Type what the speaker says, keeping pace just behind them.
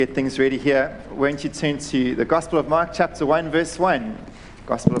Get things ready here. Won't you turn to the Gospel of Mark, chapter 1, verse 1.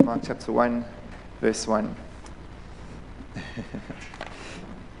 Gospel of Mark, chapter 1, verse 1.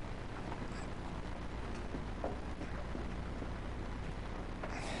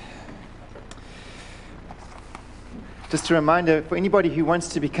 Just a reminder, for anybody who wants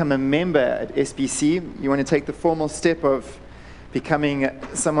to become a member at SBC, you want to take the formal step of becoming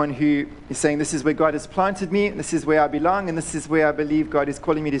someone who is saying, this is where God has planted me, this is where I belong, and this is where I believe God is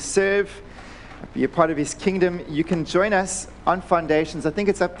calling me to serve, be a part of His kingdom. You can join us on Foundations. I think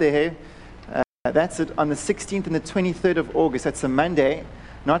it's up there. That's it, on the 16th and the 23rd of August. That's a Monday,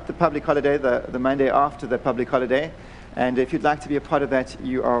 not the public holiday, the Monday after the public holiday. And if you'd like to be a part of that,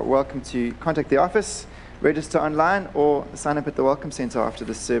 you are welcome to contact the office, register online, or sign up at the Welcome Center after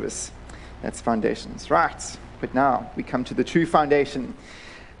the service. That's Foundations. Right. But now we come to the true foundation,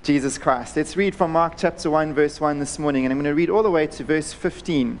 Jesus Christ. Let's read from Mark chapter 1, verse 1 this morning. And I'm going to read all the way to verse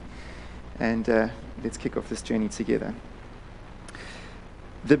 15. And let's kick off this journey together.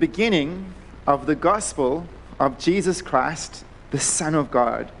 The beginning of the gospel of Jesus Christ, the Son of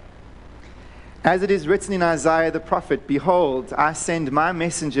God. As it is written in Isaiah the prophet, behold, I send my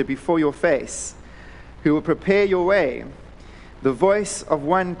messenger before your face, who will prepare your way. The voice of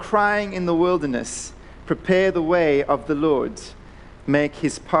one crying in the wilderness, prepare the way of the Lord, make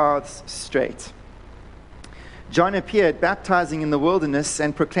his paths straight. John appeared baptizing in the wilderness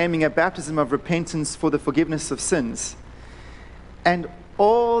and proclaiming a baptism of repentance for the forgiveness of sins. And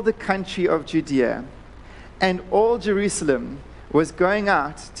all the country of Judea and all Jerusalem was going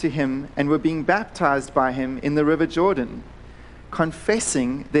out to him and were being baptized by him in the river Jordan,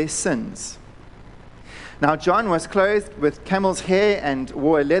 confessing their sins. Now John was clothed with camel's hair and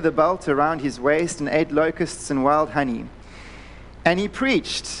wore a leather belt around his waist and ate locusts and wild honey. And he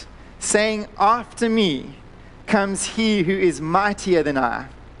preached, saying, after me comes he who is mightier than I,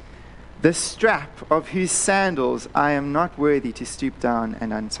 the strap of whose sandals I am not worthy to stoop down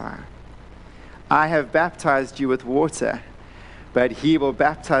and untie. I have baptized you with water, but he will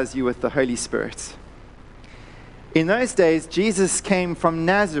baptize you with the Holy Spirit. In those days, Jesus came from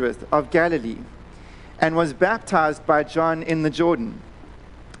Nazareth of Galilee, and was baptized by John in the Jordan.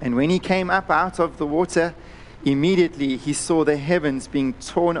 And when he came up out of the water, immediately he saw the heavens being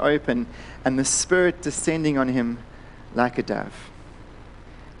torn open, and the Spirit descending on him like a dove.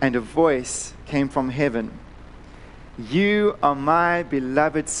 And a voice came from heaven, you are my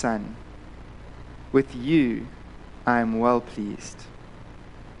beloved Son. With you I am well pleased.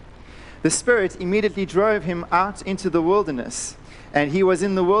 The Spirit immediately drove him out into the wilderness, and he was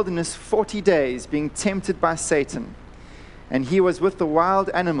in the wilderness 40 days, being tempted by Satan. And he was with the wild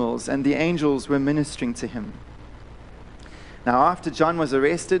animals, and the angels were ministering to him. Now after John was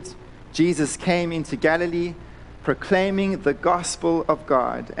arrested, Jesus came into Galilee, proclaiming the gospel of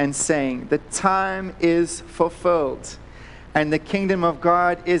God, and saying, the time is fulfilled, and the kingdom of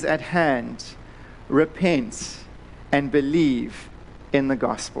God is at hand. Repent and believe in the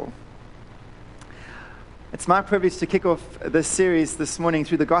gospel. It's my privilege to kick off this series this morning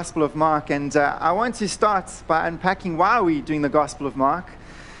through the Gospel of Mark, and I want to start by unpacking why we're doing the Gospel of Mark,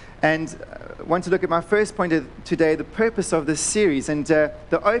 and want to look at my first point today, the purpose of this series. And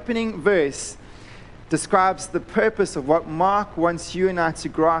the opening verse describes the purpose of what Mark wants you and I to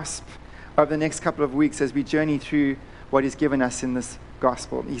grasp over the next couple of weeks as we journey through what He's given us in this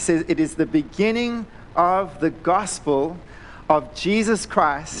Gospel. He says it is the beginning of the Gospel of Jesus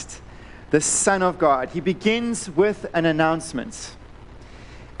Christ, the Son of God. He begins with an announcement.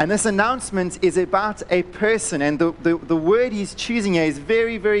 And this announcement is about a person. And the word he's choosing here is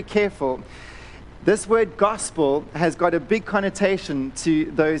very, very careful. This word gospel has got a big connotation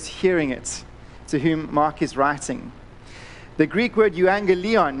to those hearing it, to whom Mark is writing. The Greek word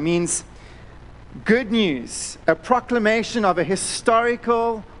euangelion means good news, a proclamation of a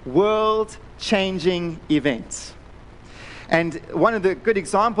historical, world-changing event. And one of the good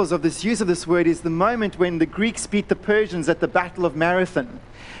examples of this use of this word is the moment when the Greeks beat the Persians at the Battle of Marathon.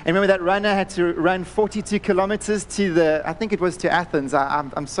 And remember that runner had to run 42 kilometers to I think it was to Athens.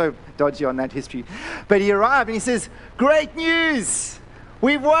 I'm so dodgy on that history. But he arrived and he says, great news!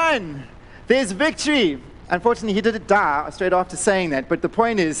 We've won! There's victory! Unfortunately, he didn't die straight after saying that. But the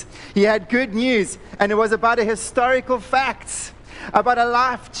point is, he had good news. And it was about a historical fact, about a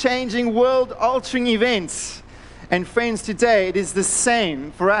life-changing, world-altering event. And friends, today it is the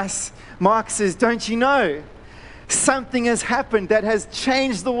same for us. Mark says, don't you know? Something has happened that has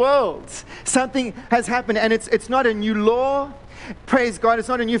changed the world. Something has happened, and it's not a new law. Praise God, it's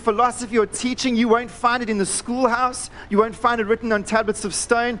not a new philosophy or teaching. You won't find it in the schoolhouse. You won't find it written on tablets of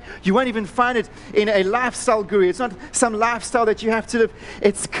stone. You won't even find it in a lifestyle guru. It's not some lifestyle that you have to live.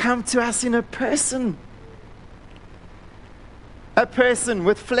 It's come to us in a person. A person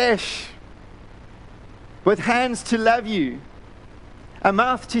with flesh, with hands to love you, a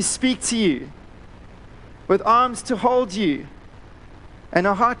mouth to speak to you, with arms to hold you, and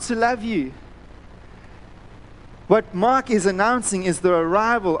a heart to love you. What Mark is announcing is the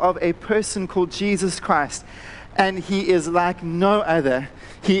arrival of a person called Jesus Christ. And he is like no other.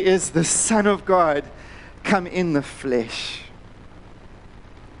 He is the Son of God come in the flesh.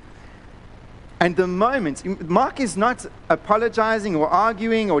 And the moment, Mark is not apologizing or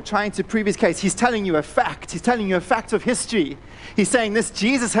arguing or trying to prove his case. He's telling you a fact. He's telling you a fact of history. He's saying this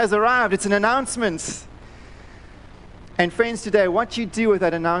Jesus has arrived. It's an announcement. And friends, today, what you do with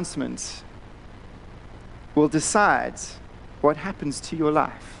that announcement will decide what happens to your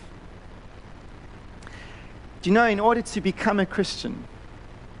life. Do you know, in order to become a Christian,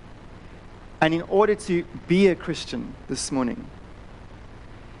 and in order to be a Christian this morning,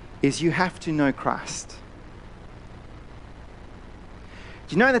 is you have to know Christ.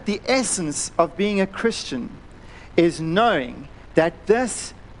 Do you know that the essence of being a Christian is knowing that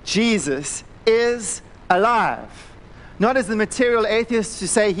this Jesus is alive? Not as the material atheist who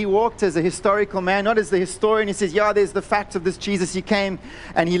say he walked as a historical man, not as the historian who says, yeah, there's the fact of this Jesus. He came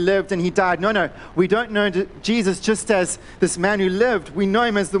and he lived and he died. No, we don't know Jesus just as this man who lived. We know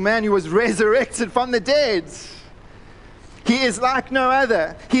him as the man who was resurrected from the dead. He is like no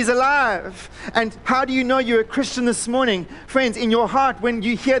other. He's alive. And how do you know you're a Christian this morning? Friends, in your heart, when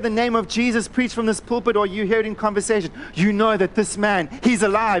you hear the name of Jesus preached from this pulpit or you hear it in conversation, you know that this man, he's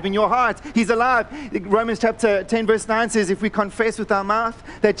alive. In your heart, he's alive. Romans chapter 10 verse 9 says, if we confess with our mouth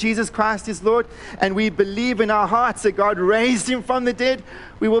that Jesus Christ is Lord and we believe in our hearts that God raised him from the dead,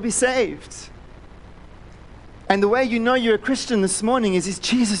 we will be saved. And the way you know you're a Christian this morning is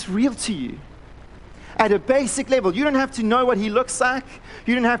Jesus real to you? At a basic level. You don't have to know what he looks like.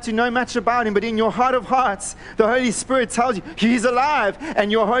 You don't have to know much about him. But in your heart of hearts, the Holy Spirit tells you he's alive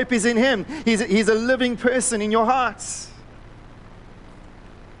and your hope is in him. He's a living person in your hearts.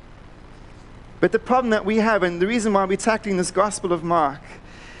 But the problem that we have, and the reason why we're tackling this Gospel of Mark,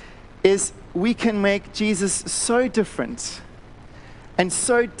 is we can make Jesus so different and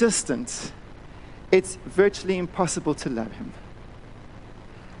so distant, it's virtually impossible to love him.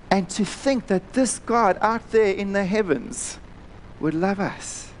 And to think that this God out there in the heavens would love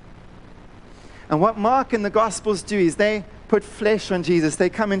us. And what Mark and the Gospels do is they put flesh on Jesus. They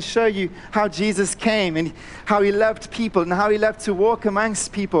come and show you how Jesus came and how he loved people and how he loved to walk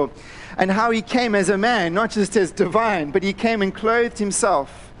amongst people and how he came as a man, not just as divine, but he came and clothed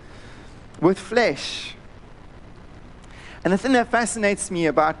himself with flesh. And the thing that fascinates me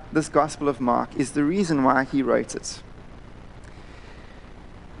about this Gospel of Mark is the reason why he wrote it.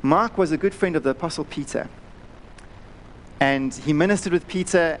 Mark was a good friend of the Apostle Peter. And he ministered with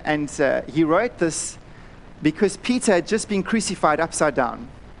Peter, and he wrote this because Peter had just been crucified upside down.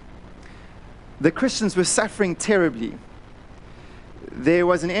 The Christians were suffering terribly. There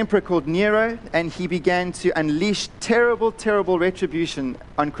was an emperor called Nero, and he began to unleash terrible, terrible retribution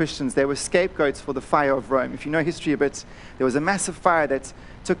on Christians. They were scapegoats for the fire of Rome. If you know history a bit, there was a massive fire that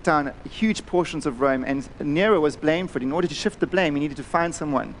took down huge portions of Rome, and Nero was blamed for it. In order to shift the blame, he needed to find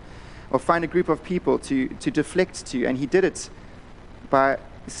someone or find a group of people to deflect to, and he did it by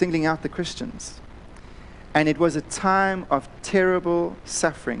singling out the Christians. And it was a time of terrible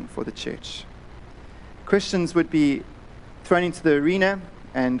suffering for the church. Christians would be thrown into the arena,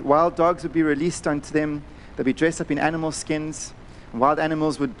 and wild dogs would be released onto them. They'd be dressed up in animal skins. Wild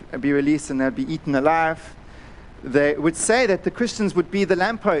animals would be released, and they'd be eaten alive. They would say that the Christians would be the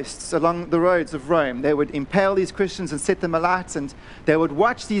lampposts along the roads of Rome. They would impale these Christians and set them alight, and they would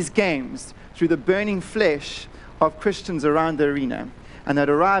watch these games through the burning flesh of Christians around the arena. And they'd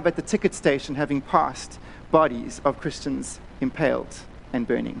arrive at the ticket station having passed bodies of Christians impaled and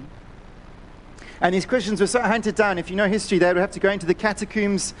burning. And these Christians were so hunted down. If you know history, they would have to go into the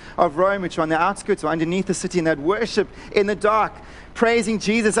catacombs of Rome, which are on the outskirts or underneath the city, and they'd worship in the dark, praising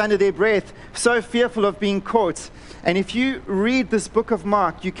Jesus under their breath, so fearful of being caught. And if you read this book of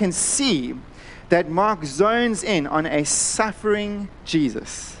Mark, you can see that Mark zones in on a suffering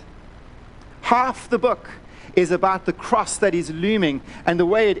Jesus. Half the book is about the cross that is looming, and the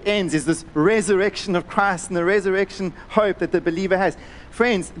way it ends is this resurrection of Christ and the resurrection hope that the believer has.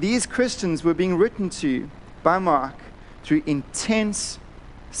 Friends, these Christians were being written to by Mark through intense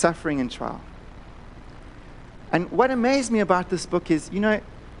suffering and trial. And what amazed me about this book is,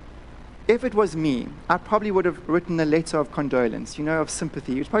 if it was me, I probably would have written a letter of condolence, of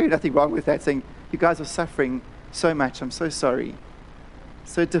sympathy. There's probably nothing wrong with that, saying, you guys are suffering so much. I'm so sorry.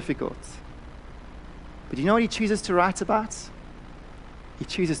 So difficult. But you know what he chooses to write about? He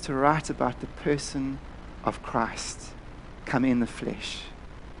chooses to write about the person of Christ come in the flesh.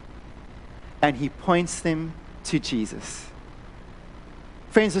 And he points them to Jesus.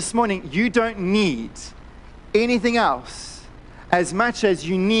 Friends, this morning, you don't need anything else as much as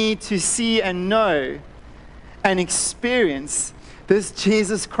you need to see and know and experience this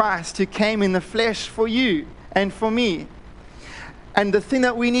Jesus Christ who came in the flesh for you and for me. And the thing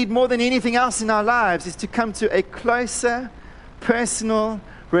that we need more than anything else in our lives is to come to a closer, personal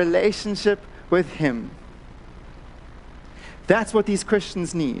relationship with him. That's what these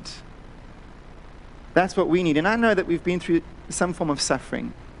Christians need. That's what we need. And I know that we've been through some form of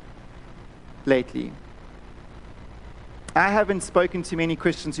suffering lately. I haven't spoken to many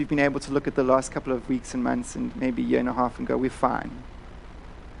Christians who've been able to look at the last couple of weeks and months and maybe a year and a half and go, we're fine.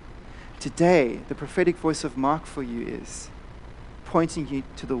 Today, the prophetic voice of Mark for you is pointing you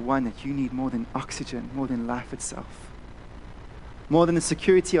to the one that you need more than oxygen, more than life itself. More than the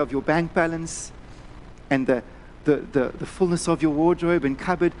security of your bank balance and the fullness of your wardrobe and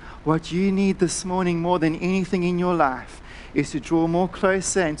cupboard. What you need this morning more than anything in your life is to draw more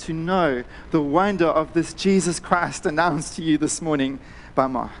closer and to know the wonder of this Jesus Christ announced to you this morning by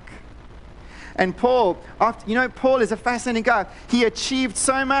Mark. And Paul, Paul is a fascinating guy. He achieved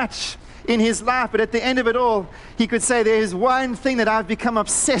so much in his life, but at the end of it all, he could say, there's one thing that I've become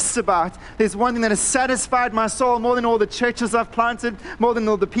obsessed about. There's one thing that has satisfied my soul more than all the churches I've planted, more than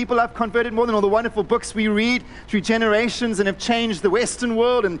all the people I've converted, more than all the wonderful books we read through generations and have changed the Western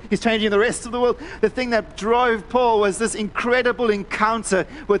world, and he's changing the rest of the world. The thing that drove Paul was this incredible encounter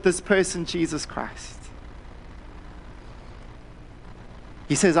with this person, Jesus Christ.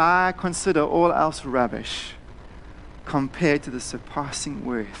 He says, I consider all else rubbish compared to the surpassing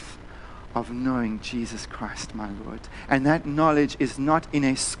worth of knowing Jesus Christ, my Lord. And that knowledge is not in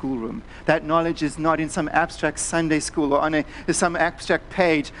a schoolroom. That knowledge is not in some abstract Sunday school or on some abstract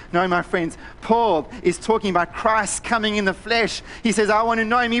page. No, my friends, Paul is talking about Christ coming in the flesh. He says, I want to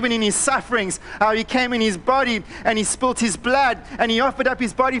know him even in his sufferings, how he came in his body and he spilt his blood and he offered up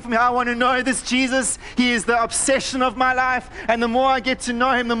his body for me. I want to know this Jesus. He is the obsession of my life. And the more I get to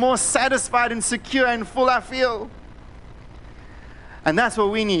know him, the more satisfied and secure and full I feel. And that's what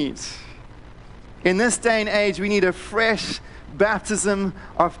we need. In this day and age, we need a fresh baptism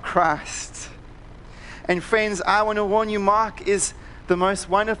of Christ. And friends, I want to warn you, Mark is the most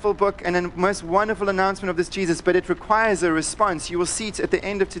wonderful book and the most wonderful announcement of this Jesus, but it requires a response. You will see it at the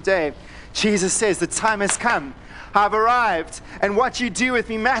end of today. Jesus says, the time has come. I've arrived, and what you do with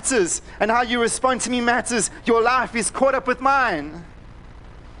me matters, and how you respond to me matters. Your life is caught up with mine.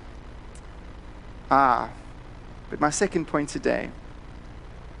 But my second point today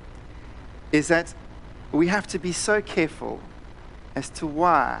is that we have to be so careful as to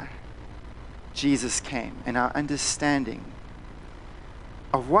why Jesus came and our understanding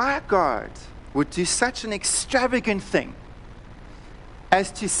of why God would do such an extravagant thing as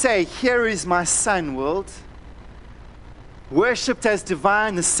to say, here is my son, world, worshipped as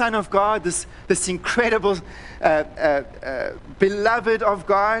divine, the Son of God, this incredible beloved of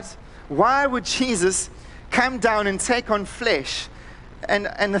God. Why would Jesus come down and take on flesh?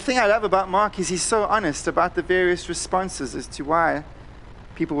 And the thing I love about Mark is he's so honest about the various responses as to why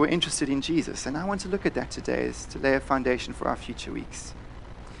people were interested in Jesus. And I want to look at that today as to lay a foundation for our future weeks.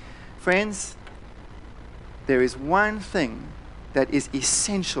 Friends, there is one thing that is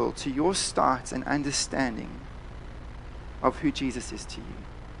essential to your start and understanding of who Jesus is to you.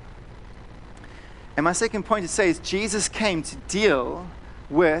 And my second point to say is Jesus came to deal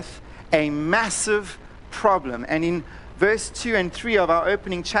with a massive problem. And in verse 2 and 3 of our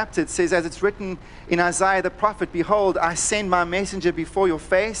opening chapter, it says, as it's written in Isaiah the prophet, behold, I send my messenger before your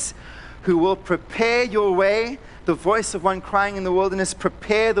face, who will prepare your way, the voice of one crying in the wilderness,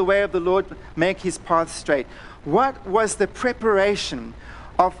 prepare the way of the Lord, make his path straight. What was the preparation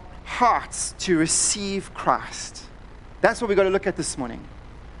of hearts to receive Christ? That's what we've got to look at this morning.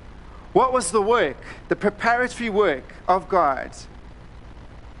 What was the work, the preparatory work of God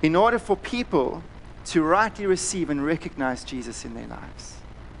in order for people to rightly receive and recognize Jesus in their lives?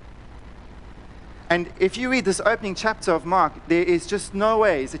 And if you read this opening chapter of Mark, there is just no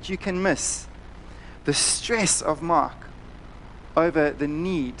ways that you can miss the stress of Mark over the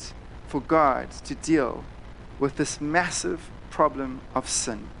need for God to deal with this massive problem of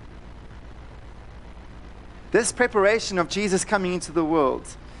sin. This preparation of Jesus coming into the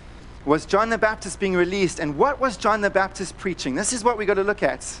world was John the Baptist being released. And what was John the Baptist preaching? This is what we got to look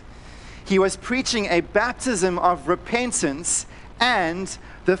at. He was preaching a baptism of repentance and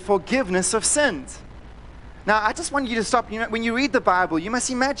the forgiveness of sins. Now, I just want you to stop. When you read the Bible, you must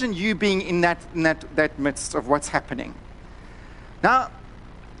imagine you being in that midst of what's happening. Now,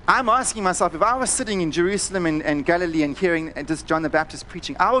 I'm asking myself, if I was sitting in Jerusalem and Galilee and hearing this John the Baptist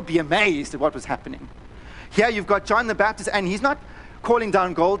preaching, I would be amazed at what was happening. Here you've got John the Baptist, and he's not calling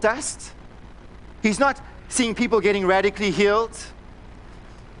down gold dust. He's not seeing people getting radically healed.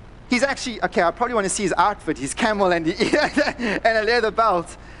 He's actually, okay, I probably want to see his outfit, his camel and a leather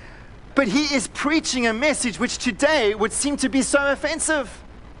belt. But he is preaching a message which today would seem to be so offensive.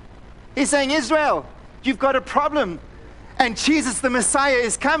 He's saying, Israel, you've got a problem. And Jesus, the Messiah,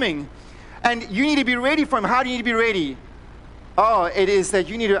 is coming. And you need to be ready for him. How do you need to be ready? Oh, it is that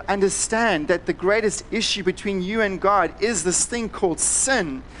you need to understand that the greatest issue between you and God is this thing called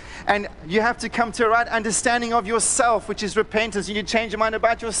sin. And you have to come to a right understanding of yourself, which is repentance. You need to change your mind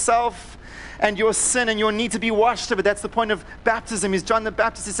about yourself and your sin and your need to be washed of it. That's the point of baptism. Is John the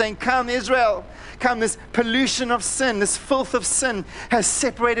Baptist is saying, come Israel, come. This pollution of sin, this filth of sin has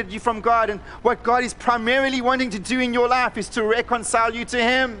separated you from God. And what God is primarily wanting to do in your life is to reconcile you to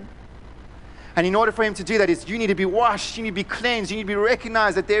him. And in order for him to do that, is you need to be washed, you need to be cleansed, you need to be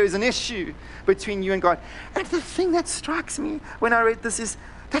recognized that there is an issue between you and God. And the thing that strikes me when I read this is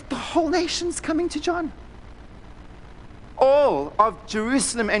that the whole nation's coming to John. All of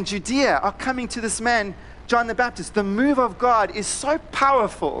Jerusalem and Judea are coming to this man, John the Baptist. The move of God is so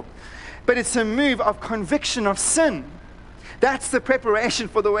powerful, but it's a move of conviction of sin. That's the preparation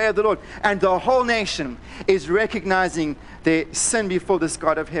for the way of the Lord. And the whole nation is recognizing their sin before this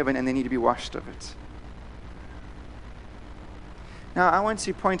God of heaven, and they need to be washed of it. Now, I want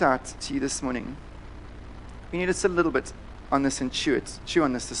to point out to you this morning, we need to sit a little bit on this and chew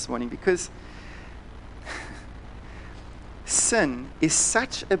on this morning, because sin is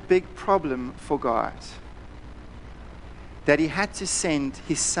such a big problem for God that he had to send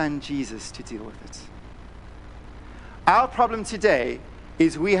his son Jesus to deal with it. Our problem today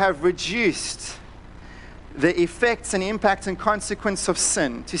is we have reduced the effects and impact and consequence of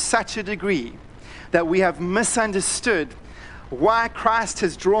sin to such a degree that we have misunderstood why Christ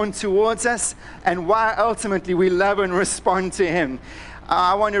has drawn towards us and why ultimately we love and respond to him.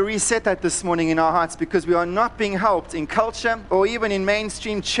 I want to reset that this morning in our hearts, because we are not being helped in culture or even in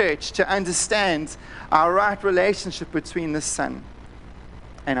mainstream church to understand our right relationship between the Son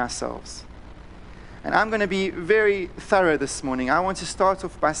and ourselves. And I'm going to be very thorough this morning. I want to start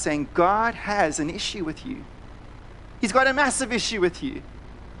off by saying God has an issue with you. He's got a massive issue with you.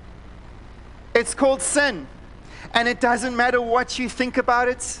 It's called sin. And it doesn't matter what you think about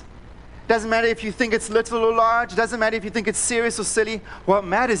it. Doesn't matter if you think it's little or large. Doesn't matter if you think it's serious or silly. What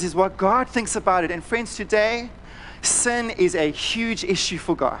matters is what God thinks about it. And friends, today, sin is a huge issue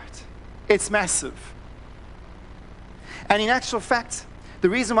for God. It's massive. And in actual fact, the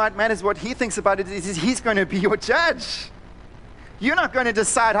reason why it matters what he thinks about it is he's going to be your judge. You're not going to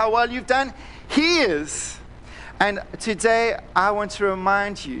decide how well you've done. He is. And today, I want to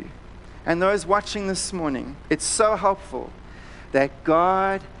remind you, and those watching this morning, it's so helpful that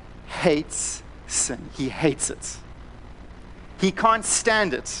God hates sin. He hates it. He can't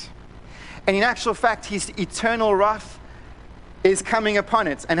stand it. And in actual fact, his eternal wrath is coming upon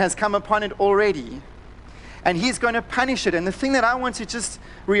it and has come upon it already. And he's going to punish it. And the thing that I want to just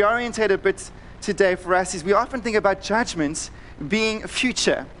reorientate a bit today for us is we often think about judgments being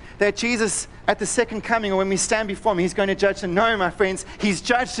future. That Jesus, at the second coming, or when we stand before him, he's going to judge. And no, my friends, he's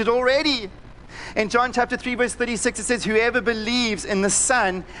judged it already. In John chapter 3, verse 36, it says, whoever believes in the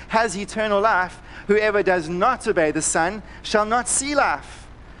Son has eternal life. Whoever does not obey the Son shall not see life,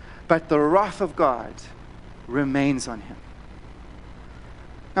 but the wrath of God remains on him.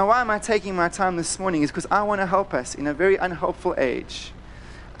 Now, why am I taking my time this morning? Is because I want to help us in a very unhelpful age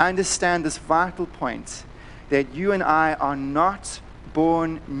understand this vital point that you and I are not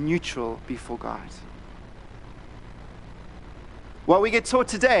born neutral before God. What we get taught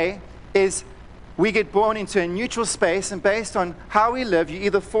today is we get born into a neutral space, and based on how we live, you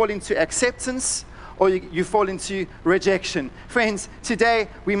either fall into acceptance or you fall into rejection. Friends, today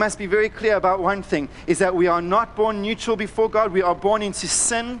we must be very clear about one thing, is that we are not born neutral before God. We are born into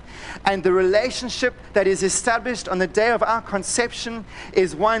sin, and the relationship that is established on the day of our conception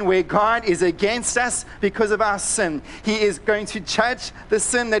is one where God is against us because of our sin. He is going to judge the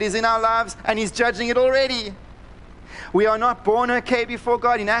sin that is in our lives, and he's judging it already. We are not born okay before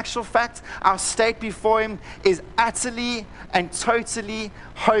God. In actual fact, our state before him is utterly and totally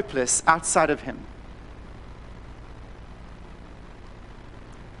hopeless outside of him.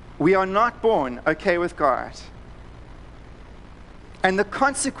 We are not born okay with God. And the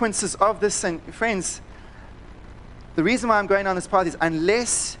consequences of this sin, friends, the reason why I'm going down this path is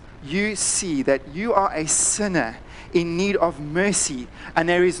unless you see that you are a sinner in need of mercy, and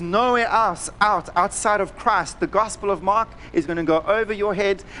there is nowhere else outside of Christ, the Gospel of Mark is going to go over your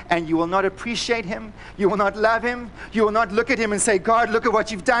head, and you will not appreciate him, you will not love him, you will not look at him and say, God, look at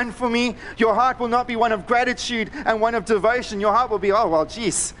what you've done for me. Your heart will not be one of gratitude and one of devotion. Your heart will be, oh, well,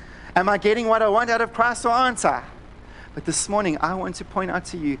 geez, am I getting what I want out of Christ, or aren't I? But this morning, I want to point out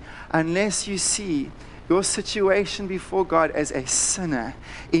to you, unless you see your situation before God as a sinner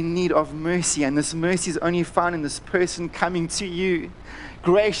in need of mercy, and this mercy is only found in this person coming to you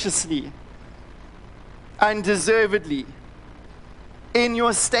graciously, undeservedly, in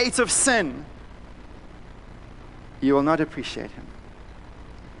your state of sin, you will not appreciate him.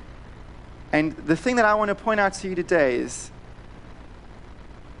 And the thing that I want to point out to you today is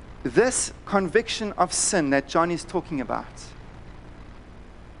this conviction of sin that John is talking about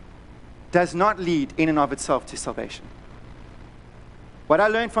does not lead in and of itself to salvation. What I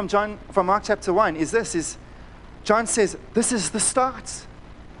learned from Mark chapter 1 is this, John says, this is the start.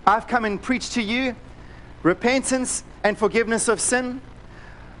 I've come and preached to you repentance and forgiveness of sin.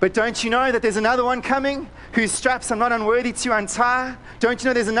 But don't you know that there's another one coming whose straps I'm not unworthy to untie? Don't you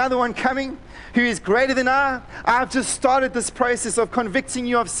know there's another one coming who is greater than I? I've just started this process of convicting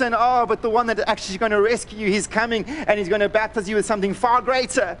you of sin. Oh, but the one that actually is going to rescue you, he's coming, and he's going to baptize you with something far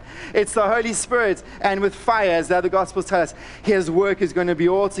greater. It's the Holy Spirit, and with fire, as the other Gospels tell us. His work is going to be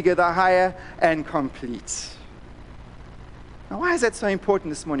altogether higher and complete. Now, why is that so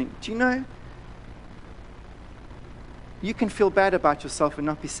important this morning? Do you know? You can feel bad about yourself and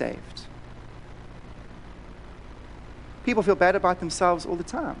not be saved. People feel bad about themselves all the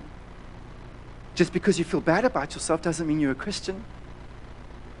time. Just because you feel bad about yourself doesn't mean you're a Christian.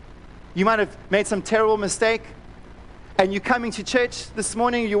 You might have made some terrible mistake, and you're coming to church this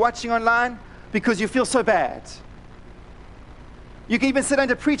morning, you're watching online because you feel so bad. You can even sit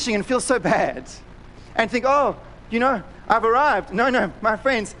under preaching and feel so bad and think, oh, you know, I've arrived. No, my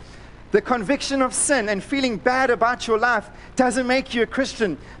friends, the conviction of sin and feeling bad about your life doesn't make you a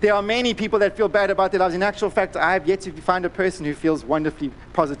Christian. There are many people that feel bad about their lives. In actual fact, I have yet to find a person who feels wonderfully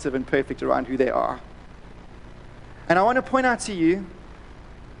positive and perfect around who they are. And I want to point out to you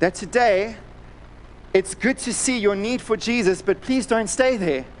that today, it's good to see your need for Jesus, but please don't stay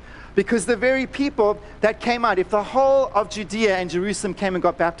there. Because the very people that came out, if the whole of Judea and Jerusalem came and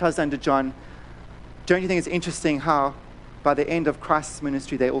got baptized under John, don't you think it's interesting how by the end of Christ's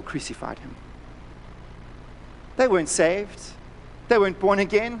ministry, they all crucified him? They weren't saved. They weren't born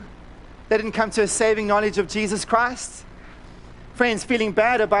again. They didn't come to a saving knowledge of Jesus Christ. Friends, feeling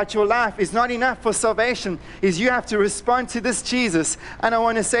bad about your life is not enough for salvation. You have to respond to this Jesus. And I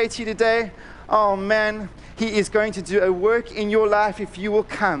want to say to you today, oh man, he is going to do a work in your life if you will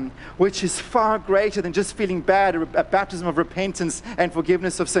come, which is far greater than just feeling bad, a baptism of repentance and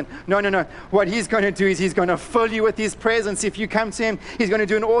forgiveness of sin. No. What he's going to do is he's going to fill you with his presence. If you come to him, he's going to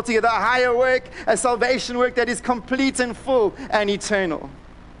do an altogether higher work, a salvation work that is complete and full and eternal.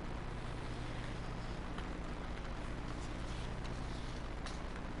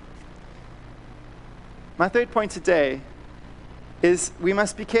 My third point today is we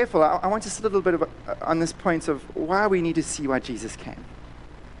must be careful. I want just a little bit on this point of why we need to see why Jesus came.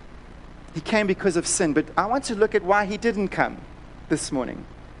 He came because of sin, but I want to look at why he didn't come this morning.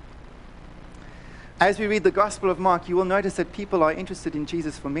 As we read the Gospel of Mark, you will notice that people are interested in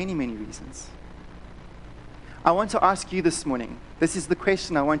Jesus for many, many reasons. I want to ask you this morning, this is the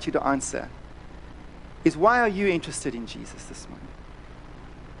question I want you to answer, is why are you interested in Jesus this morning?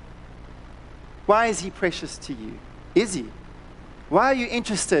 Why is he precious to you? Is he? Why are you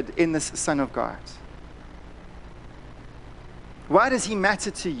interested in this Son of God? Why does he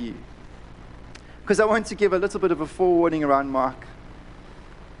matter to you? Because I want to give a little bit of a forewarning around Mark.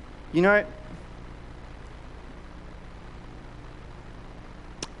 You know,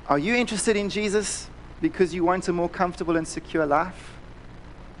 are you interested in Jesus because you want a more comfortable and secure life?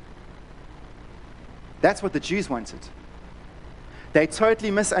 That's what the Jews wanted. They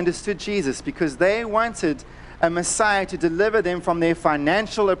totally misunderstood Jesus because they wanted a Messiah to deliver them from their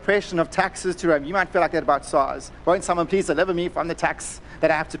financial oppression of taxes to Rome. You might feel like that about SARS. Won't someone please deliver me from the tax that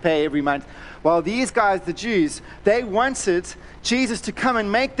I have to pay every month? Well, these guys, the Jews, they wanted Jesus to come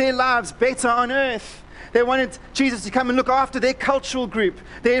and make their lives better on earth. They wanted Jesus to come and look after their cultural group,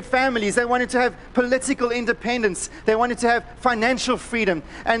 their families. They wanted to have political independence. They wanted to have financial freedom.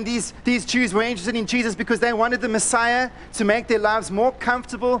 And these Jews were interested in Jesus because they wanted the Messiah to make their lives more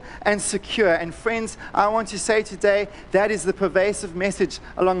comfortable and secure. And friends, I want to say today, that is the pervasive message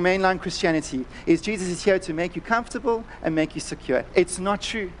along mainline Christianity, is Jesus is here to make you comfortable and make you secure. It's not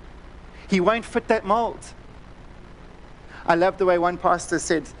true. He won't fit that mold. I love the way one pastor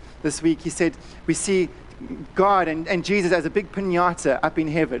said this week, he said, we see God and Jesus as a big piñata up in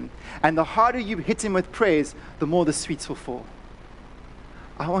heaven. And the harder you hit him with praise, the more the sweets will fall.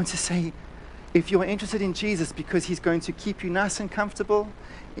 I want to say, if you're interested in Jesus because he's going to keep you nice and comfortable,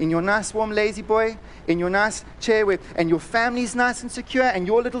 in your nice warm lazy boy, in your nice chair, and your family's nice and secure, and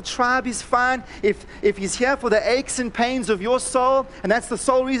your little tribe is fine, if he's here for the aches and pains of your soul, and that's the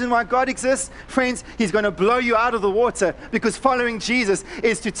sole reason why God exists, friends, he's going to blow you out of the water, because following Jesus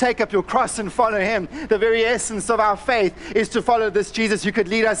is to take up your cross and follow him. The very essence of our faith is to follow this Jesus who could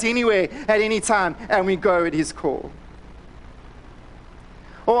lead us anywhere at any time, and we go at his call.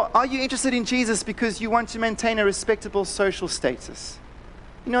 Or are you interested in Jesus because you want to maintain a respectable social status?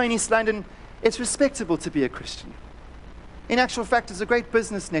 You know, in East London, it's respectable to be a Christian. In actual fact, it's a great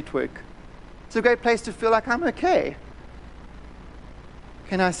business network. It's a great place to feel like I'm okay.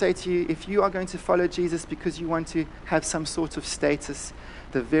 Can I say to you, if you are going to follow Jesus because you want to have some sort of status,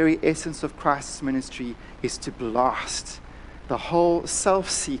 the very essence of Christ's ministry is to blast the whole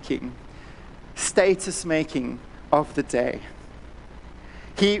self-seeking, status-making of the day.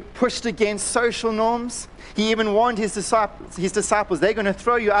 He pushed against social norms. He even warned his disciples, they're going to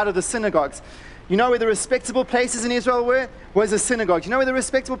throw you out of the synagogues. You know where the respectable places in Israel were? Was a synagogue. You know where the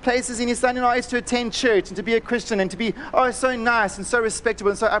respectable places in East London are? Is to attend church and to be a Christian and to be, so nice and so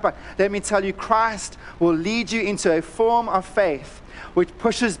respectable and so upright. Let me tell you, Christ will lead you into a form of faith which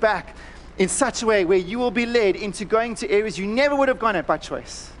pushes back in such a way where you will be led into going to areas you never would have gone at by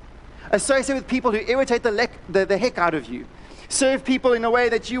choice. Associate with people who irritate the heck out of you. Serve people in a way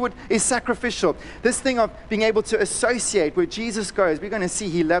that is sacrificial. This thing of being able to associate where Jesus goes, we're going to see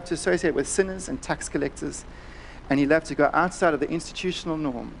he loved to associate with sinners and tax collectors, and he loved to go outside of the institutional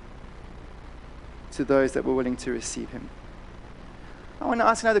norm to those that were willing to receive him. I want to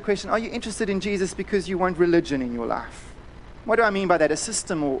ask another question. Are you interested in Jesus because you want religion in your life? What do I mean by that? A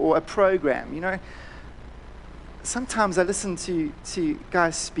system or a program? You know, sometimes I listen to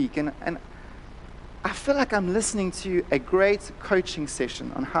guys speak, and I feel like I'm listening to a great coaching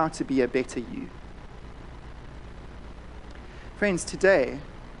session on how to be a better you. Friends, today,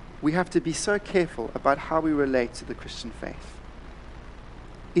 we have to be so careful about how we relate to the Christian faith.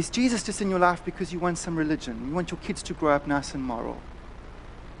 Is Jesus just in your life because you want some religion? You want your kids to grow up nice and moral?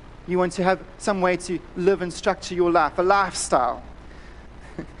 You want to have some way to live and structure your life, a lifestyle?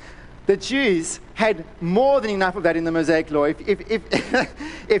 The Jews had more than enough of that in the Mosaic Law.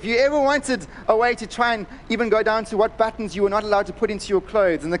 If you ever wanted a way to try and even go down to what buttons you were not allowed to put into your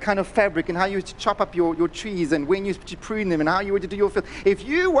clothes and the kind of fabric and how you were to chop up your trees and when you were to prune them and how you were to do your field. If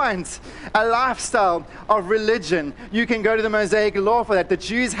you want a lifestyle of religion, you can go to the Mosaic Law for that. The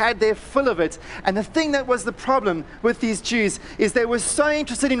Jews had their fill of it. And the thing that was the problem with these Jews is they were so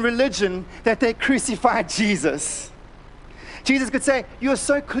interested in religion that they crucified Jesus. Jesus could say, you're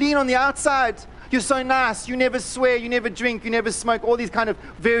so clean on the outside. You're so nice. You never swear. You never drink. You never smoke. All these kind of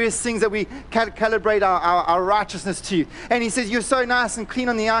various things that we calibrate our righteousness to. And he says, you're so nice and clean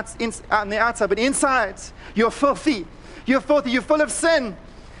on the outside, but inside, you're filthy. You're filthy. You're full of sin.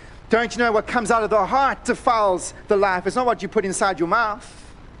 Don't you know what comes out of the heart defiles the life? It's not what you put inside your mouth.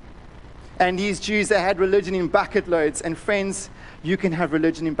 And these Jews, they had religion in bucket loads. And friends, you can have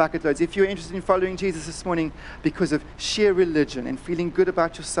religion in bucket loads. If you're interested in following Jesus this morning because of sheer religion and feeling good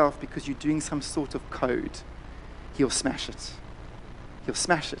about yourself because you're doing some sort of code, he'll smash it. He'll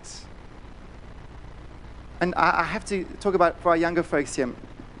smash it. And I have to talk about, for our younger folks here,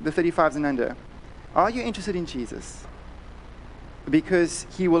 the 35s and under, are you interested in Jesus? Because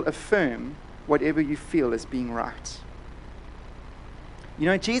he will affirm whatever you feel as being right. You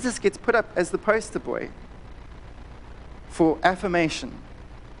know, Jesus gets put up as the poster boy for affirmation.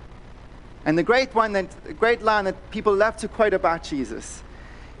 And the great line that people love to quote about Jesus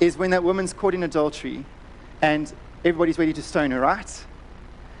is when that woman's caught in adultery and everybody's ready to stone her, right?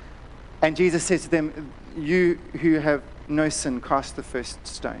 And Jesus says to them, you who have no sin, cast the first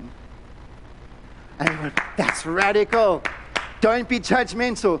stone. And everyone, that's radical. Don't be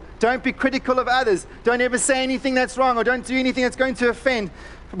judgmental. Don't be critical of others. Don't ever say anything that's wrong or don't do anything that's going to offend.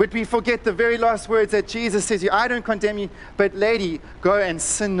 But we forget the very last words that Jesus says, I don't condemn you, but lady, go and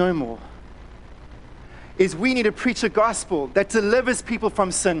sin no more. is we need to preach a gospel that delivers people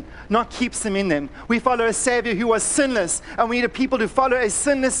from sin, not keeps them in them. We follow a Savior who was sinless, and we need a people to follow a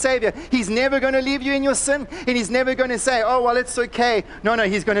sinless Savior. He's never going to leave you in your sin, and He's never going to say, oh, well, it's okay. No,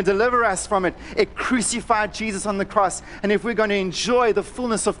 He's going to deliver us from it. It crucified Jesus on the cross, and if we're going to enjoy the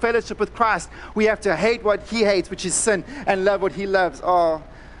fullness of fellowship with Christ, we have to hate what He hates, which is sin, and love what He loves,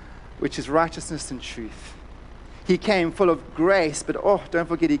 which is righteousness and truth. He came full of grace, but don't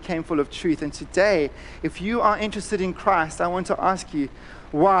forget, He came full of truth. And today, if you are interested in Christ, I want to ask you,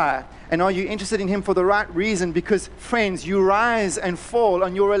 why? And are you interested in Him for the right reason? Because, friends, you rise and fall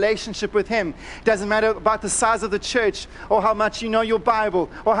on your relationship with Him. It doesn't matter about the size of the church, or how much you know your Bible,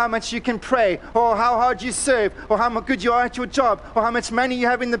 or how much you can pray, or how hard you serve, or how good you are at your job, or how much money you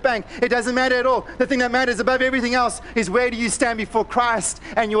have in the bank. It doesn't matter at all. The thing that matters above everything else is, where do you stand before Christ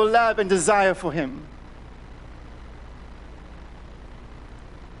and your love and desire for Him?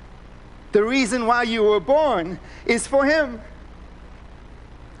 The reason why you were born is for Him.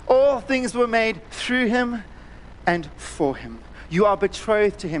 All things were made through Him and for Him. You are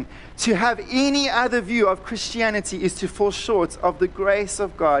betrothed to Him. To have any other view of Christianity is to fall short of the grace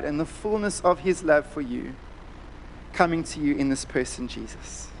of God and the fullness of His love for you coming to you in this person,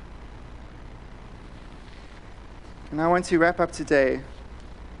 Jesus. And I want to wrap up today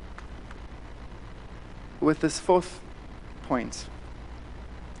with this fourth point.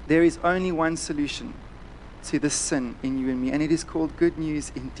 There is only one solution to this sin in you and me, and it is called good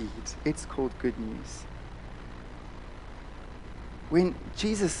news indeed. It's called good news. When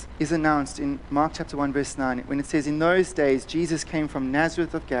Jesus is announced in Mark chapter 1, verse 9, when it says, in those days Jesus came from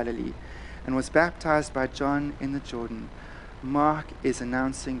Nazareth of Galilee and was baptized by John in the Jordan, Mark is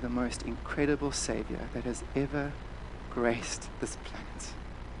announcing the most incredible Savior that has ever graced this planet.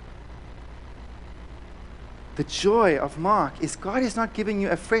 The joy of Mark is God is not giving you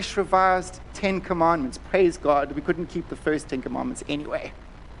a fresh, revised 10 commandments. Praise God, we couldn't keep the first 10 commandments anyway.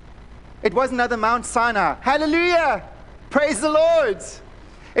 It wasn't another Mount Sinai. Hallelujah! Praise the Lord!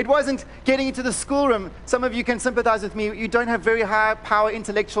 It wasn't getting into the schoolroom. Some of you can sympathize with me. You don't have very high power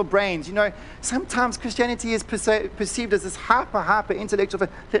intellectual brains. You know, sometimes Christianity is perceived as this hyper intellectual.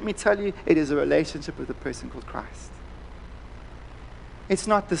 Let me tell you, it is a relationship with a person called Christ. It's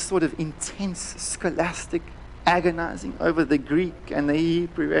not this sort of intense, scholastic, agonizing over the Greek and the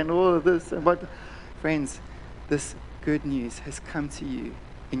Hebrew and all of this. But friends, this good news has come to you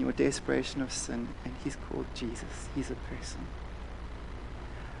in your desperation of sin, and He's called Jesus. He's a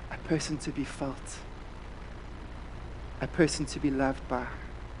person to be felt, a person to be loved by,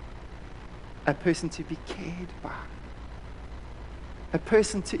 a person to be cared by, a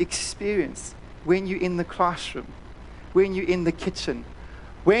person to experience when you're in the classroom, when you're in the kitchen,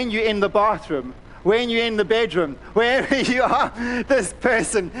 when you're in the bathroom, when you're in the bedroom, wherever you are, this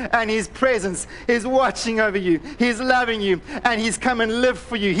person and His presence is watching over you. He's loving you, and He's come and lived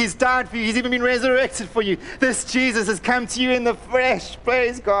for you. He's died for you. He's even been resurrected for you. This Jesus has come to you in the flesh.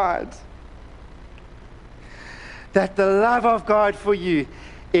 Praise God. That the love of God for you,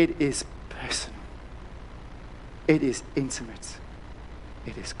 it is personal. It is intimate.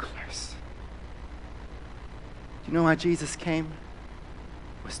 It is close. Do you know why Jesus came?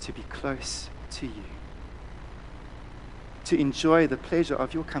 Was to be close to you, to enjoy the pleasure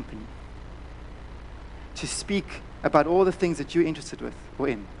of your company, to speak about all the things that you're interested with or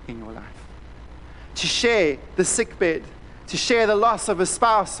in your life, to share the sick bed, to share the loss of a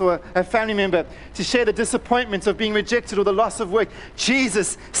spouse or a family member, to share the disappointment of being rejected or the loss of work.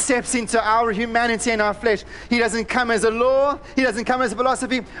 Jesus steps into our humanity and our flesh. He doesn't come as a law. He doesn't come as a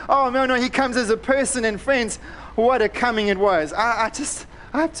philosophy. Oh, no, He comes as a person. And friends, what a coming it was. I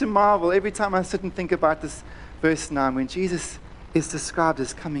have to marvel every time I sit and think about this verse 9 when Jesus is described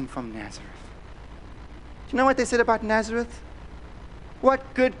as coming from Nazareth. Do you know what they said about Nazareth?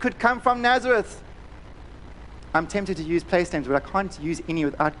 What good could come from Nazareth? I'm tempted to use place names, but I can't use any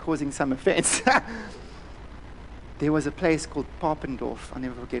without causing some offense. There was a place called Papendorf, I'll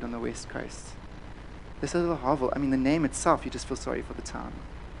never forget, on the west coast. This little hovel, the name itself, you just feel sorry for the town.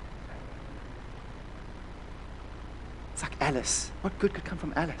 It's like Alice. What good could come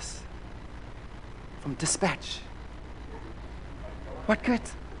from Alice? From Dispatch? What good?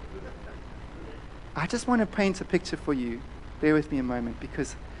 I just want to paint a picture for you. Bear with me a moment,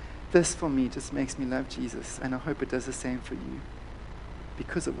 because this for me just makes me love Jesus, and I hope it does the same for you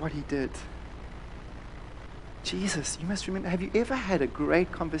because of what He did. Jesus, you must remember, have you ever had a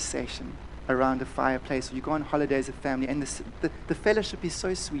great conversation around a fireplace, or you go on holidays with family, and the fellowship is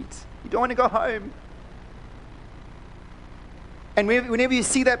so sweet, you don't want to go home? And whenever you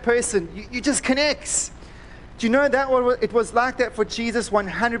see that person, you just connect. Do you know that what it was like that for Jesus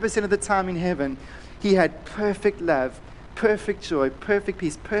 100% of the time in heaven? He had perfect love, perfect joy, perfect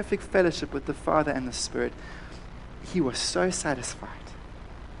peace, perfect fellowship with the Father and the Spirit. He was so satisfied.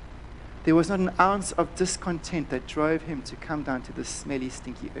 There was not an ounce of discontent that drove him to come down to this smelly,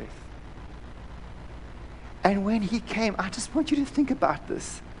 stinky earth. And when he came, I just want you to think about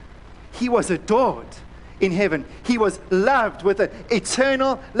this. He was adored in heaven. He was loved with an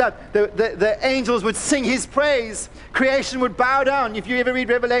eternal love. The angels would sing his praise. Creation would bow down. If you ever read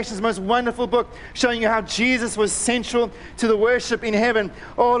Revelation, it's the most wonderful book showing you how Jesus was central to the worship in heaven.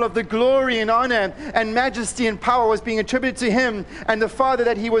 All of the glory and honor and majesty and power was being attributed to him and the Father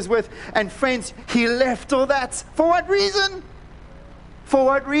that he was with. And friends, he left all that. For what reason? For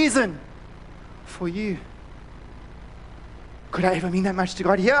what reason? For you. Could I ever mean that much to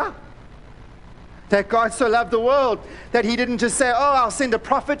God? Yeah. That God so loved the world that he didn't just say, oh, I'll send a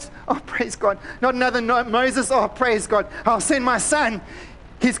prophet. Oh, praise God. Not another Moses. Oh, praise God. I'll send my son.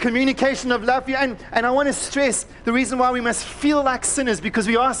 His communication of love for you. And I want to stress the reason why we must feel like sinners, because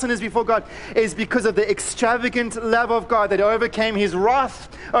we are sinners before God, is because of the extravagant love of God that overcame his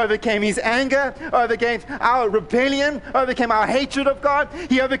wrath, overcame his anger, overcame our rebellion, overcame our hatred of God.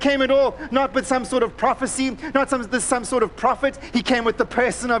 He overcame it all, not with some sort of prophecy, not some sort of prophet. He came with the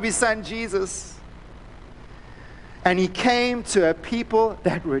person of his son, Jesus. And he came to a people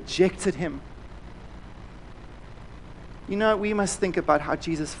that rejected him. You know, we must think about how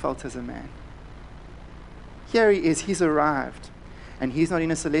Jesus felt as a man. Here he is, he's arrived. And he's not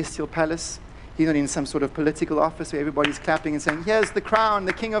in a celestial palace. He's not in some sort of political office where everybody's clapping and saying, here's the crown,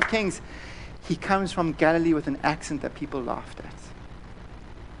 the King of Kings. He comes from Galilee with an accent that people laughed at.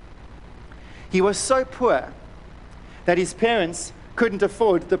 He was so poor that his parents couldn't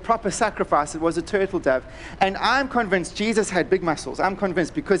afford the proper sacrifice. It was a turtle dove. And I'm convinced Jesus had big muscles. I'm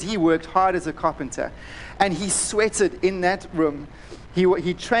convinced because he worked hard as a carpenter. And he sweated in that room.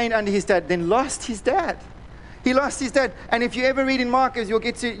 He trained under his dad, then lost his dad. He lost his dad. And if you ever read in Mark,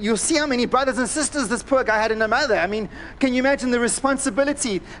 you'll see how many brothers and sisters this poor guy had and a mother. I mean, can you imagine the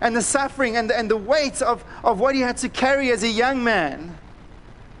responsibility and the suffering and the weight of what he had to carry as a young man?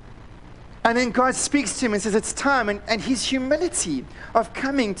 And then God speaks to him and says, it's time. And his humility of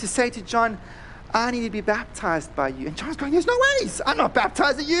coming to say to John, I need to be baptized by you. And John's going, there's no ways. I'm not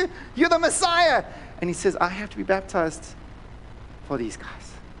baptizing you. You're the Messiah. And he says, I have to be baptized for these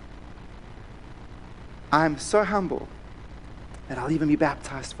guys. I'm so humble that I'll even be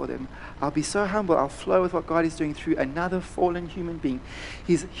baptized for them. I'll be so humble. I'll flow with what God is doing through another fallen human being.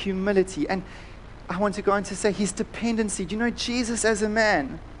 His humility. And I want to go on to say his dependency. Do you know Jesus as a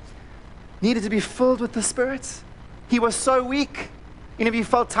man needed to be filled with the Spirit? He was so weak. Any of you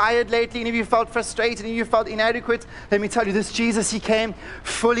felt tired lately? Any of you felt frustrated? Any of you felt inadequate? Let me tell you, this Jesus, he came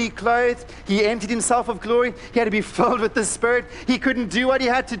fully clothed. He emptied himself of glory. He had to be filled with the Spirit. He couldn't do what he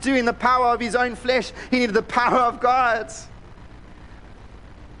had to do in the power of his own flesh. He needed the power of God.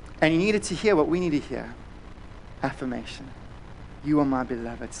 And he needed to hear what we need to hear. Affirmation. You are my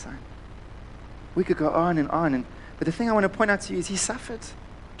beloved son. We could go on, but the thing I want to point out to you is he suffered.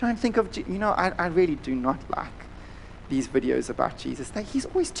 Don't think of, I really do not like these videos about Jesus. He's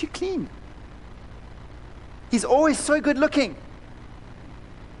always too clean. He's always so good looking.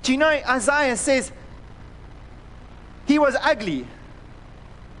 Do you know Isaiah says he was ugly?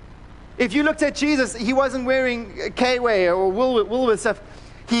 If you looked at Jesus, he wasn't wearing K-Way or Woolworth stuff.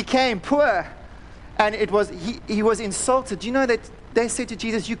 He came poor, and he was insulted. Do you know that they said to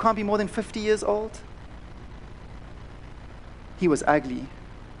Jesus, you can't be more than 50 years old? He was ugly.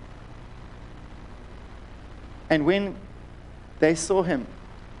 And when they saw him,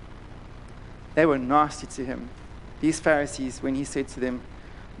 they were nasty to him. These Pharisees, when he said to them,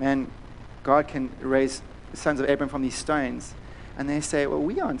 man, God can raise the sons of Abraham from these stones. And they say, well,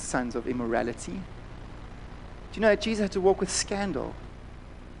 we aren't sons of immorality. Do you know that Jesus had to walk with scandal?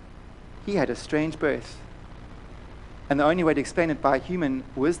 He had a strange birth. And the only way to explain it by human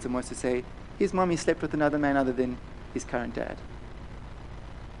wisdom was to say, his mommy slept with another man other than his current dad.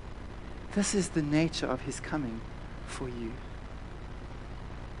 This is the nature of his coming for you.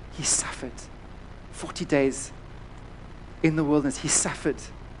 He suffered 40 days in the wilderness. He suffered.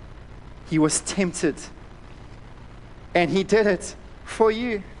 He was tempted. And he did it for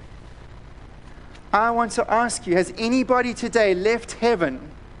you. I want to ask you, has anybody today left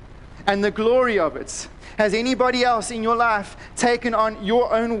heaven and the glory of it? Has anybody else in your life taken on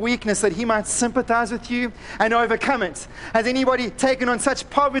your own weakness that he might sympathize with you and overcome it? Has anybody taken on such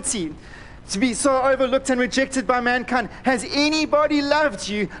poverty to be so overlooked and rejected by mankind. Has anybody loved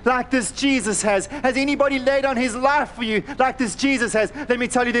you like this Jesus has? Has anybody laid down his life for you like this Jesus has? Let me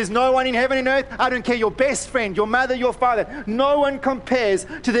tell you, there's no one in heaven and earth. I don't care, your best friend, your mother, your father. No one compares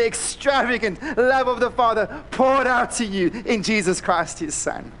to the extravagant love of the Father poured out to you in Jesus Christ, his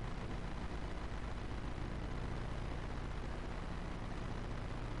Son.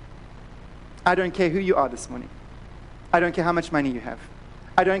 I don't care who you are this morning. I don't care how much money you have.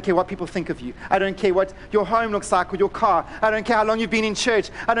 I don't care what people think of you. I don't care what your home looks like or your car. I don't care how long you've been in church.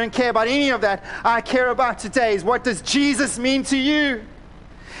 I don't care about any of that. I care about today is, what does Jesus mean to you?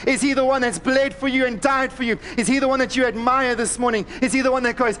 Is he the one that's bled for you and died for you? Is he the one that you admire this morning? Is he the one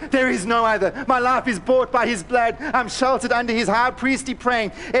that goes, there is no other. My life is bought by his blood. I'm sheltered under his high priestly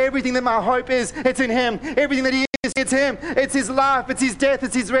praying. Everything that my hope is, it's in him. Everything that he is, it's him. It's his life. It's his death.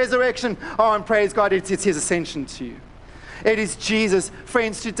 It's his resurrection. Oh, and praise God, it's his ascension to you. It is Jesus.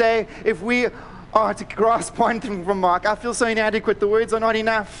 Friends, today, if we are to grasp one thing from Mark, I feel so inadequate, the words are not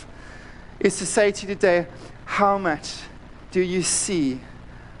enough, is to say to you today, how much do you see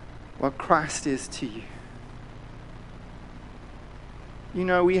what Christ is to you? You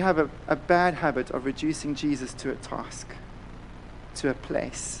know, we have a bad habit of reducing Jesus to a task, to a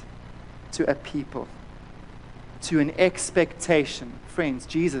place, to a people, to an expectation. Friends,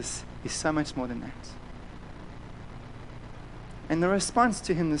 Jesus is so much more than that. And the response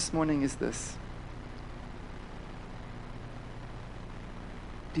to him this morning is this: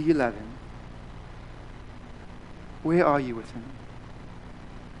 do you love him? Where are you with him?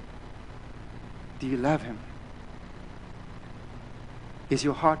 Do you love him? Is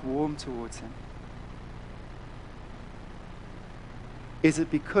your heart warm towards him? Is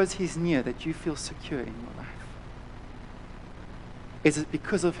it because he's near that you feel secure in your life? Is it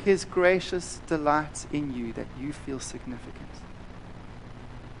because of his gracious delight in you that you feel significant?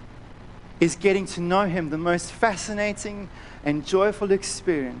 Is getting to know him the most fascinating and joyful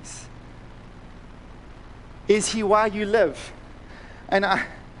experience? Is he why you live? And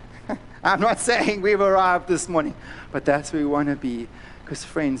I'm not saying we've arrived this morning, but that's where we want to be. Because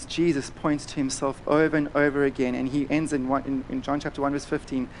friends, Jesus points to himself over and over again, and he ends in John chapter 1 verse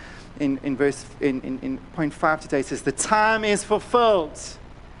 15, in point 5 today, says, the time is fulfilled.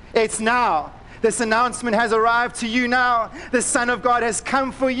 It's now. This announcement has arrived to you now. The Son of God has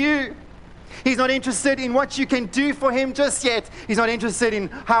come for you. He's not interested in what you can do for him just yet. He's not interested in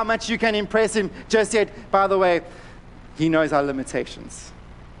how much you can impress him just yet. By the way, he knows our limitations.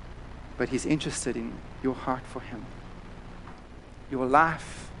 But he's interested in your heart for him, your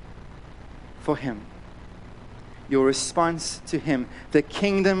life for him, your response to him. The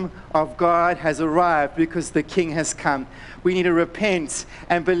kingdom of God has arrived because the King has come. We need to repent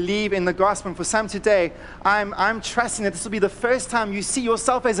and believe in the gospel. And for some today, I'm trusting that this will be the first time you see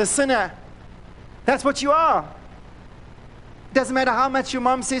yourself as a sinner. That's what you are. It doesn't matter how much your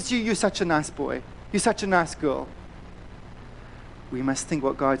mom says to you, you're such a nice boy, you're such a nice girl. We must think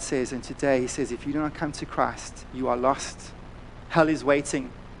what God says. And today he says, if you do not come to Christ, you are lost. Hell is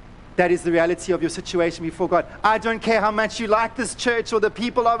waiting. That is the reality of your situation before God. I don't care how much you like this church or the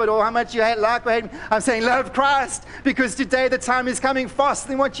people of it, or how much you like or hate me. I'm saying love Christ, because today the time is coming faster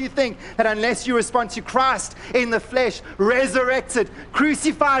than what you think, that unless you respond to Christ in the flesh, resurrected,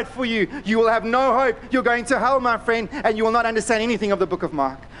 crucified for you, you will have no hope. You're going to hell, my friend, and you will not understand anything of the book of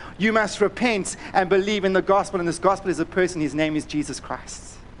Mark. You must repent and believe in the gospel, and this gospel is a person. His name is Jesus Christ.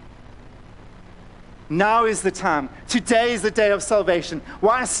 Now is the time. Today is the day of salvation.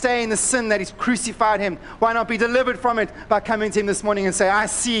 Why stay in the sin that has crucified him? Why not be delivered from it by coming to him this morning and say, I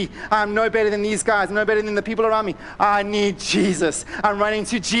see I'm no better than these guys, no better than the people around me. I need Jesus. I'm running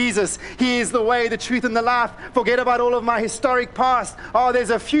to Jesus. He is the way, the truth, and the life. Forget about all of my historic past. Oh, there's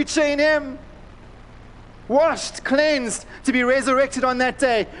a future in him. Washed, cleansed, to be resurrected on that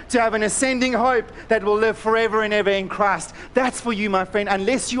day, to have an ascending hope that will live forever and ever in Christ. That's for you, my friend.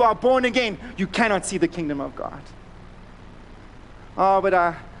 Unless you are born again, you cannot see the kingdom of God. Oh, but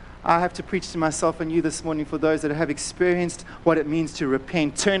I have to preach to myself and you this morning for those that have experienced what it means to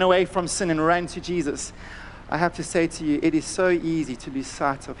repent, turn away from sin and run to Jesus. I have to say to you, it is so easy to lose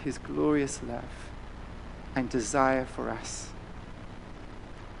sight of his glorious love and desire for us.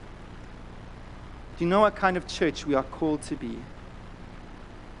 Do you know what kind of church we are called to be?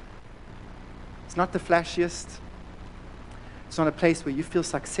 It's not the flashiest. It's not a place where you feel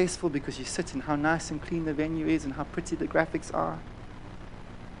successful because you sit in how nice and clean the venue is and how pretty the graphics are.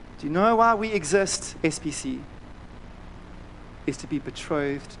 Do you know why we exist, SPC? Is to be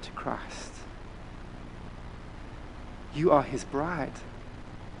betrothed to Christ. You are his bride.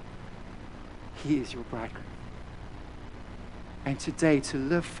 He is your bridegroom. And today, to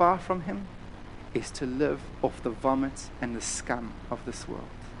live far from him is to live off the vomit and the scum of this world.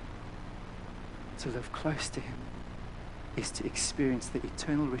 To live close to him is to experience the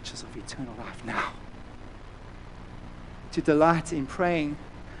eternal riches of eternal life now. To delight in praying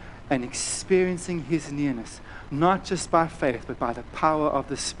and experiencing his nearness, not just by faith, but by the power of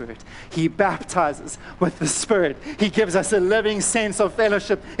the Spirit. He baptizes with the Spirit. He gives us a living sense of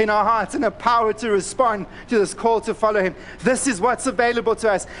fellowship in our hearts and a power to respond to this call to follow him. This is what's available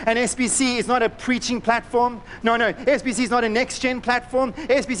to us. And SBC is not a preaching platform. No. SBC is not a next-gen platform.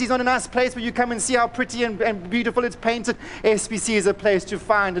 SBC is not a nice place where you come and see how pretty and beautiful it's painted. SBC is a place to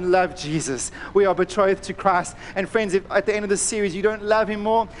find and love Jesus. We are betrothed to Christ. And friends, if at the end of this series you don't love him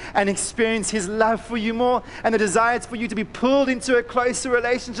more and experience his love for you more, and the desire is for you to be pulled into a closer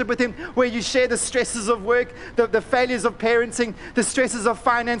relationship with him, where you share the stresses of work, the failures of parenting, the stresses of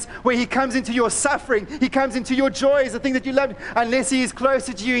finance, where he comes into your suffering, he comes into your joys, the thing that you love. Unless he is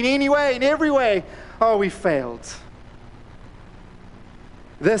closer to you in any way, in every way, oh, we failed.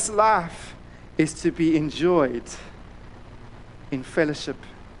 This life is to be enjoyed in fellowship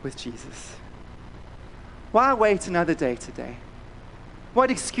with Jesus. Why wait another day today? What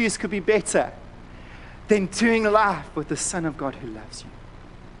excuse could be better than doing life with the Son of God who loves you?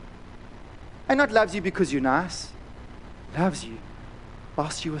 And not loves you because you're nice, loves you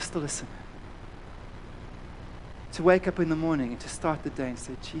whilst you are still a sinner. To wake up in the morning and to start the day and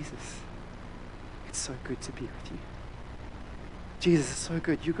say, Jesus, it's so good to be with you. Jesus, it's so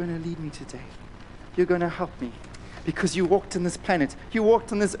good. You're going to lead me today. You're going to help me because you walked on this planet. You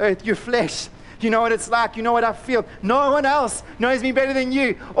walked on this earth. You're flesh. You know what it's like. You know what I feel. No one else knows me better than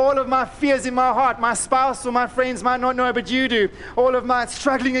you. All of my fears in my heart, my spouse or my friends might not know, but you do. All of my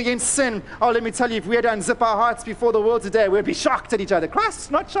struggling against sin. Oh, let me tell you, if we had to unzip our hearts before the world today, we'd be shocked at each other.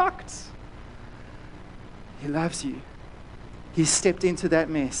 Christ's not shocked. He loves you. He's stepped into that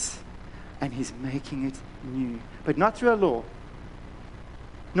mess, and he's making it new. But not through a law.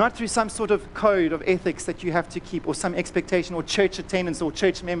 Not through some sort of code of ethics that you have to keep, or some expectation, or church attendance, or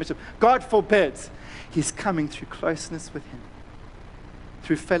church membership. God forbid. He's coming through closeness with him,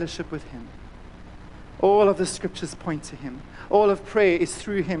 through fellowship with him. All of the scriptures point to him. All of prayer is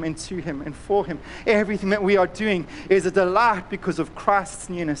through him and to him and for him. Everything that we are doing is a delight because of Christ's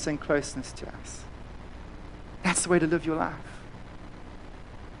nearness and closeness to us. That's the way to live your life.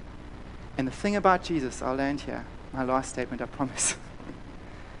 And the thing about Jesus, I'll land here, my last statement, I promise,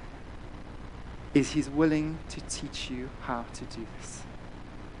 is he's willing to teach you how to do this.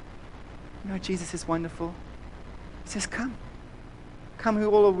 You know, Jesus is wonderful. He says, come. Come who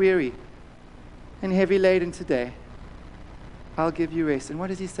all are weary and heavy laden today. I'll give you rest. And what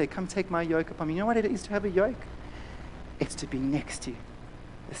does he say? Come take my yoke upon me. You know what it is to have a yoke? It's to be next to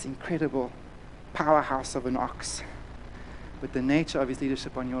this incredible powerhouse of an ox. But the nature of his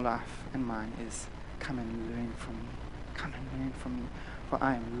leadership on your life and mine is, come and learn from me. Come and learn from me. For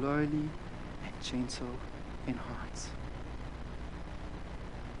I am lowly and gentle in heart.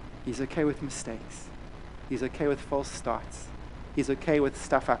 He's okay with mistakes. He's okay with false starts. He's okay with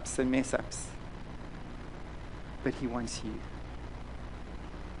stuff-ups and mess-ups. But he wants you.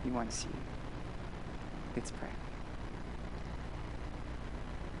 He wants you. Let's pray.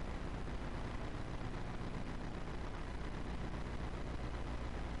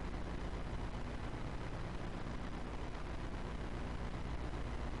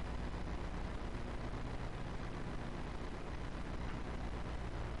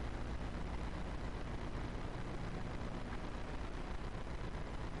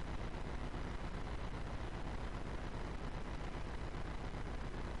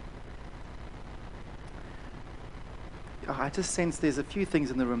 I just sense there's a few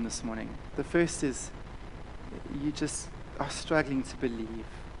things in the room this morning. The first is you just are struggling to believe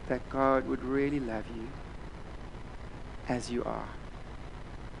that God would really love you as you are.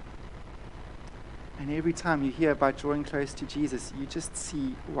 And every time you hear about drawing close to Jesus, you just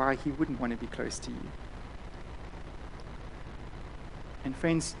see why he wouldn't want to be close to you. And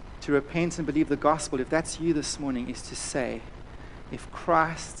friends, to repent and believe the gospel, if that's you this morning, is to say, if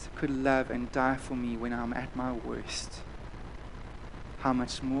Christ could love and die for me when I'm at my worst, how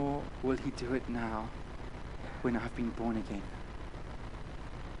much more will he do it now when I've been born again?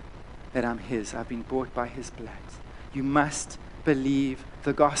 That I'm his. I've been bought by his blood. You must believe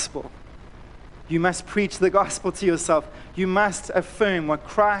the gospel. You must preach the gospel to yourself. You must affirm what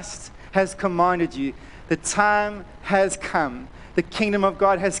Christ has commanded you. The time has come. The kingdom of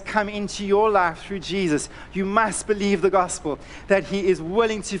God has come into your life through Jesus. You must believe the gospel, that he is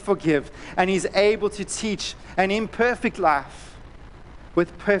willing to forgive and he's able to teach an imperfect life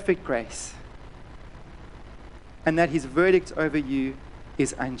with perfect grace. and that his verdict over you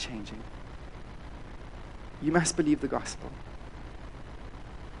is unchanging. You must believe the gospel.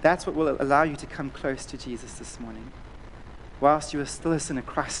 That's what will allow you to come close to Jesus this morning. Whilst you are still a sinner,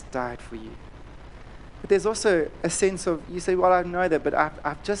 Christ died for you. But there's also a sense of, you say, well, I know that, but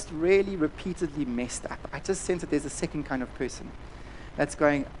I've just really repeatedly messed up. I just sense that there's a second kind of person that's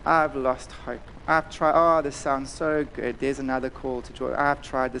going, I've lost hope. I've tried, oh, this sounds so good. There's another call to joy. I've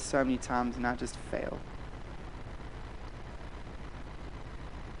tried this so many times and I just fail.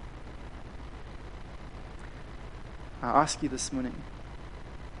 I ask you this morning,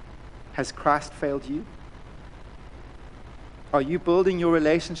 has Christ failed you? Are you building your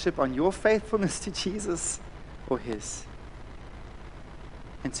relationship on your faithfulness to Jesus or his?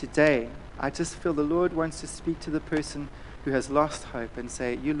 And today, I just feel the Lord wants to speak to the person who has lost hope and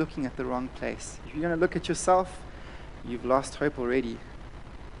say, you're looking at the wrong place. If you're going to look at yourself, you've lost hope already.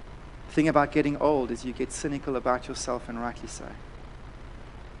 The thing about getting old is you get cynical about yourself, and rightly so.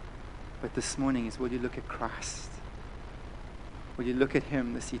 But this morning is, will you look at Christ? Will you look at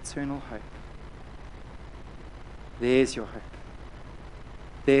him, this eternal hope? There's your hope.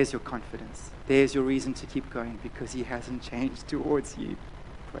 There's your confidence. There's your reason to keep going, because he hasn't changed towards you.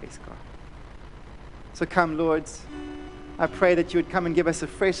 Praise God. So come, Lord. I pray that you would come and give us a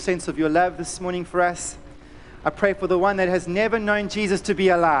fresh sense of your love this morning for us. I pray for the one that has never known Jesus to be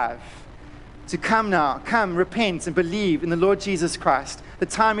alive, to come now. Come, repent and believe in the Lord Jesus Christ. The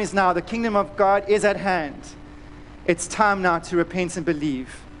time is now. The kingdom of God is at hand. It's time now to repent and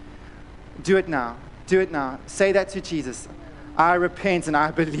believe. Do it now. Do it now. Say that to Jesus. I repent and I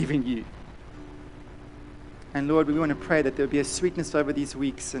believe in you. And Lord, we want to pray that there will be a sweetness over these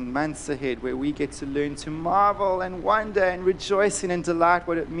weeks and months ahead where we get to learn to marvel and wonder and rejoice in and delight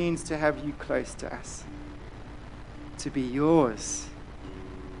what it means to have you close to us. To be yours.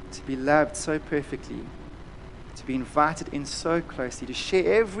 To be loved so perfectly. To be invited in so closely. To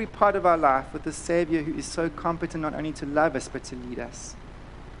share every part of our life with the Savior who is so competent not only to love us but to lead us.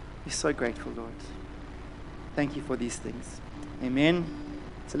 We're so grateful, Lord. Thank you for these things. Amen.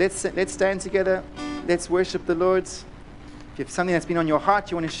 So let's stand together. Let's worship the Lord. If you have something that's been on your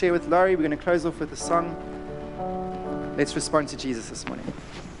heart you want to share with Laurie, we're going to close off with a song. Let's respond to Jesus this morning.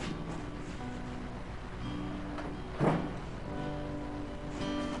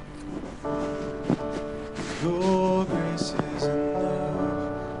 Your grace is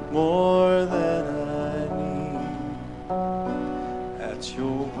enough, more than I need. At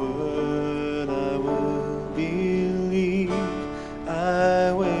your word I will believe.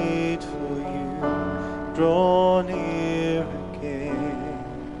 I wait for you, draw near again.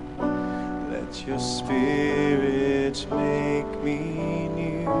 Let your spirit make me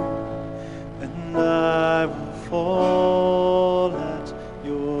new, and I will fall at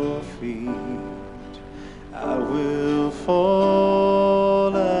your feet. I will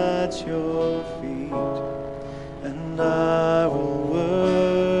fall at your feet, and I will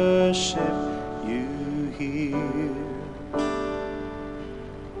worship you here.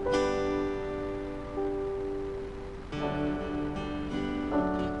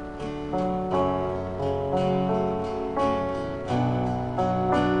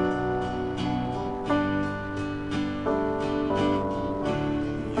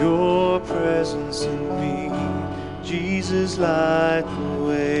 Your presence in me, Jesus, light the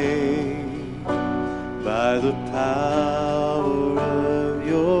way. By the power of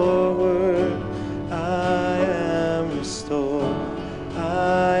your word, I am restored,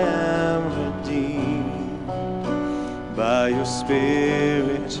 I am redeemed. By your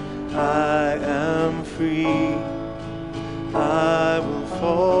spirit, I am free. I will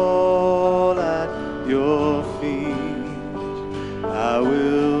fall at your feet. I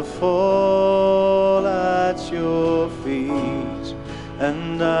will fall at your feet,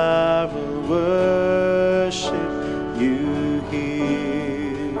 and I will worship you here.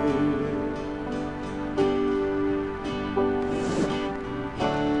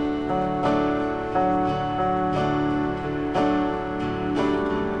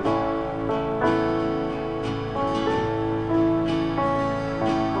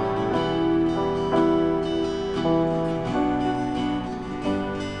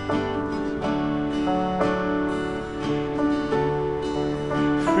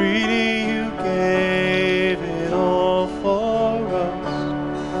 Freely you gave it all for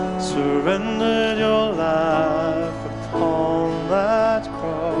us, surrendered your life upon that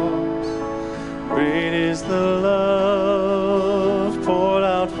cross. Great is the love poured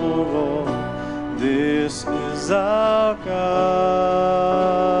out for all. This is our God,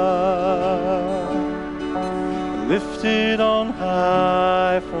 lifted on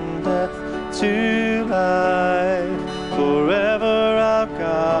high from death to life.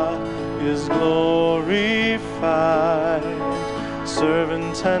 is glorified.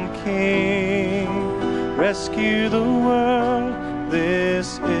 Servant and King, rescue the world.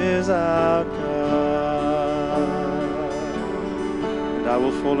 This is our God. And I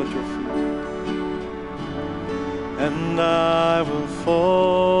will fall at your feet. And I will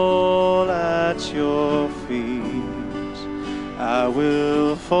fall at your feet. I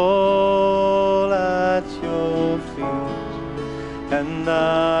will fall at your feet. And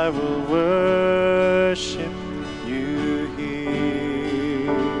I will worship you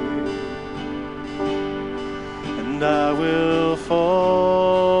here. And I will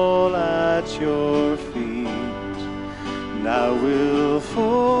fall at your feet. And I will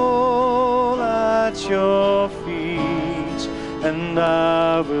fall at your feet. And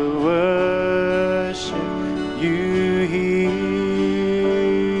I will worship you here.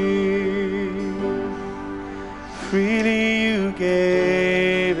 Freely you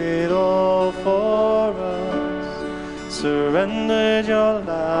gave it all for us, surrendered your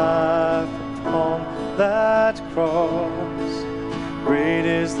life upon that cross. Great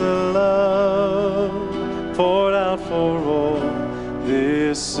is the love poured out for all.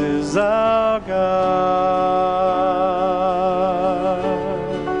 This is our God,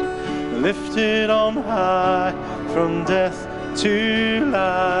 lifted on high from death to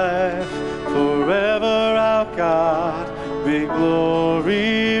life. Forever our God be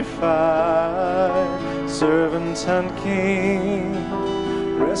glorified. Servant and King,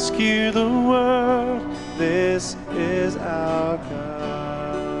 rescue the world. This is our God.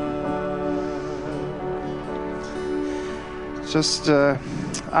 Just,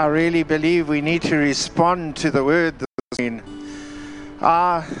 I really believe we need to respond to the word this morning.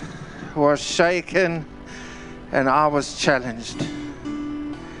 I was shaken and I was challenged.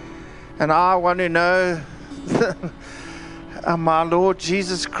 And I want to know my Lord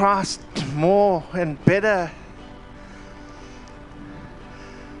Jesus Christ more and better.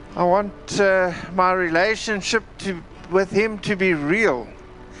 I want my relationship with Him to be real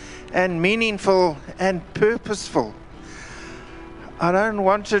and meaningful and purposeful. I don't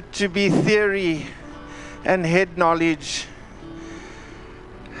want it to be theory and head knowledge.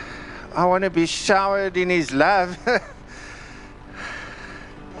 I want to be showered in His love.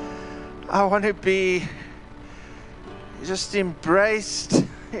 I want to be just embraced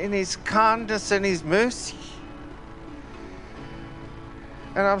in His kindness and His mercy.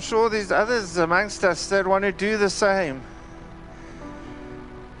 And I'm sure there's others amongst us that want to do the same.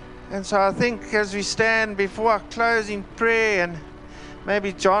 And so I think as we stand before our closing prayer, and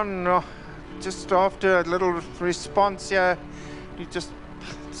maybe John, just after a little response here, you just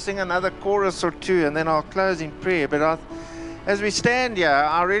sing another chorus or two and then I'll close in prayer. But as we stand here,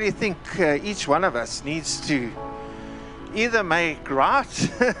 I really think each one of us needs to either make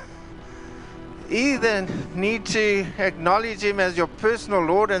right, either need to acknowledge Him as your personal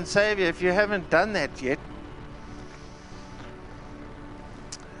Lord and Savior if you haven't done that yet,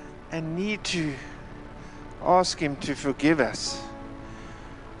 and need to ask Him to forgive us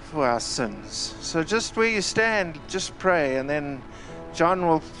for our sins. So just where you stand, just pray, and then John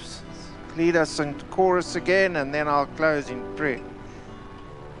will lead us in chorus again, and then I'll close in prayer.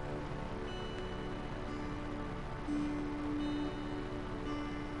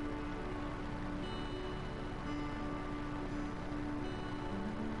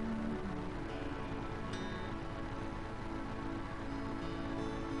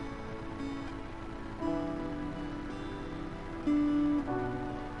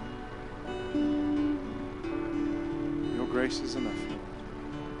 Your grace is enough, Lord.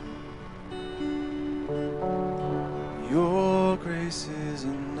 Your grace is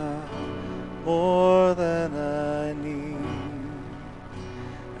enough, more than I need.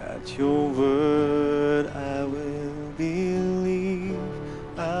 At your word I will believe.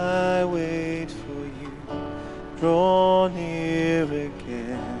 I wait for you. Draw near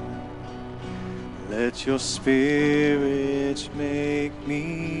again. Let your spirit make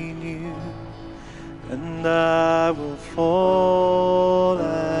me new. And I will fall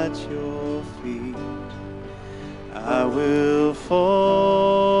at your feet. I will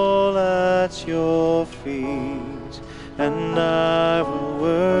fall at your feet. And I will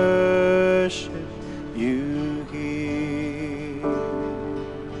worship you here.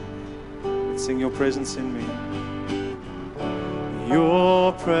 Let's sing your presence in me.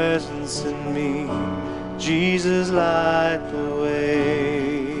 Your presence in me, Jesus, light the way.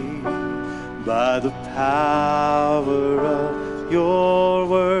 By the power of your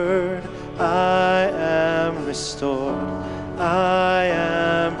word, I am restored, I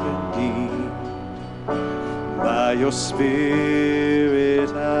am redeemed. By your spirit,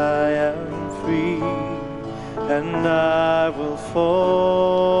 I am and I will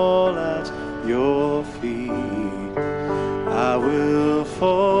fall at your feet. I will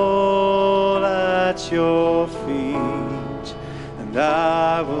fall at your feet, and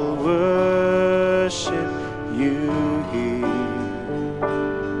I will worship you here.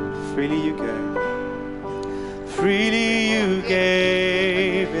 Freely you gave, freely you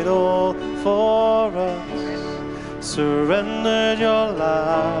gave it all for us, surrendered your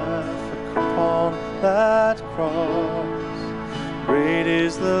life upon that cross. Great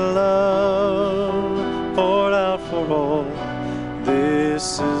is the love poured out for all.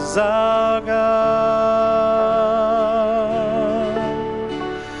 This is our God,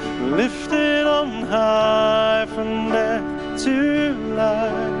 lifted on high from death to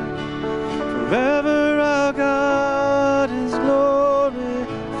life. Forever our God is glorified.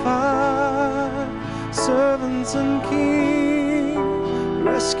 Servants and King,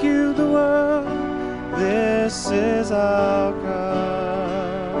 rescue the world. This is our God.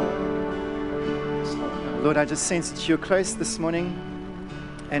 Lord, I just sense that you're close this morning.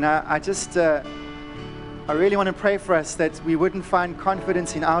 And I really want to pray for us that we wouldn't find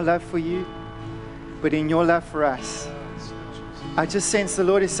confidence in our love for you, but in your love for us. I just sense the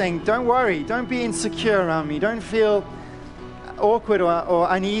Lord is saying, don't worry, don't be insecure around me. Don't feel awkward or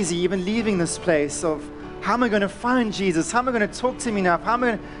uneasy even leaving this place of, how am I going to find Jesus? How am I going to talk to him enough? How am I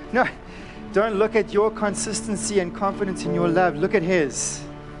going to... No, don't look at your consistency and confidence in your love. Look at his.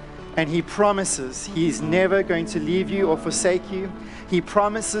 And he promises he's never going to leave you or forsake you. He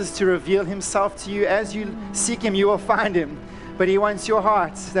promises to reveal himself to you. As you seek him, you will find him. But he wants your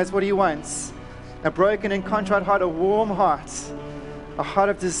heart. That's what he wants. A broken and contrite heart, a warm heart, a heart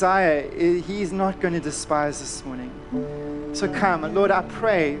of desire. He's not going to despise this morning. So come, Lord, I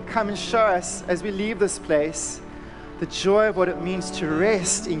pray, come and show us as we leave this place the joy of what it means to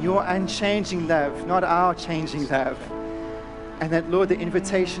rest in your unchanging love, not our changing love. And that, Lord, the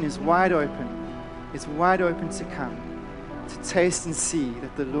invitation is wide open. It's wide open to come, to taste and see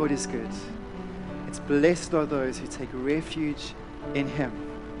that the Lord is good. It's blessed are those who take refuge in him,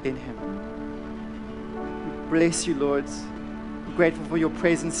 in him. We bless you, Lord. We're grateful for your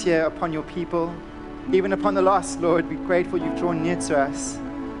presence here upon your people. Even upon the lost, Lord, we're grateful you've drawn near to us.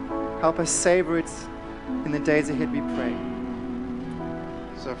 Help us savor it in the days ahead, we pray.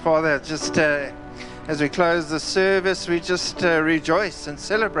 So, Father, just as we close the service, we just rejoice and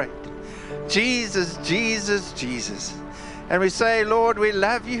celebrate. Jesus, Jesus, Jesus. And we say, Lord, we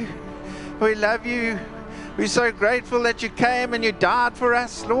love you. We love you. We're so grateful that you came and you died for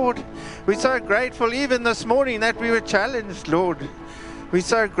us, Lord. We're so grateful even this morning that we were challenged, Lord. We're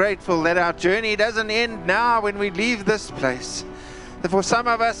so grateful that our journey doesn't end now when we leave this place. That for some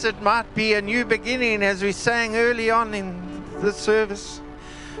of us it might be a new beginning, as we sang early on in the service.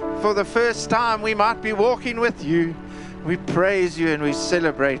 For the first time we might be walking with you. We praise you and we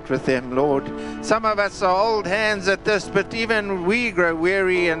celebrate with them, Lord. Some of us are old hands at this, but even we grow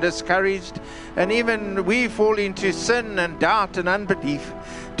weary and discouraged, and even we fall into sin and doubt and unbelief.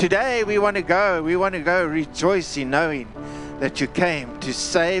 Today we want to go rejoicing, knowing that you came to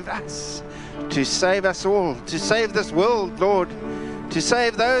save us all, to save this world, Lord, to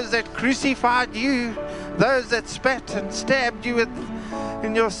save those that crucified you, those that spat and stabbed you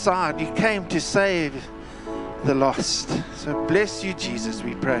in your side. You came to save the lost. So bless you, Jesus,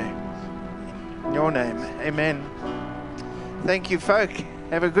 we pray. In your name, amen. Thank you, folk.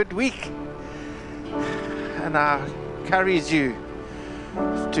 Have a good week. And I encourage you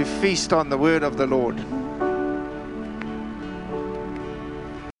to feast on the word of the Lord.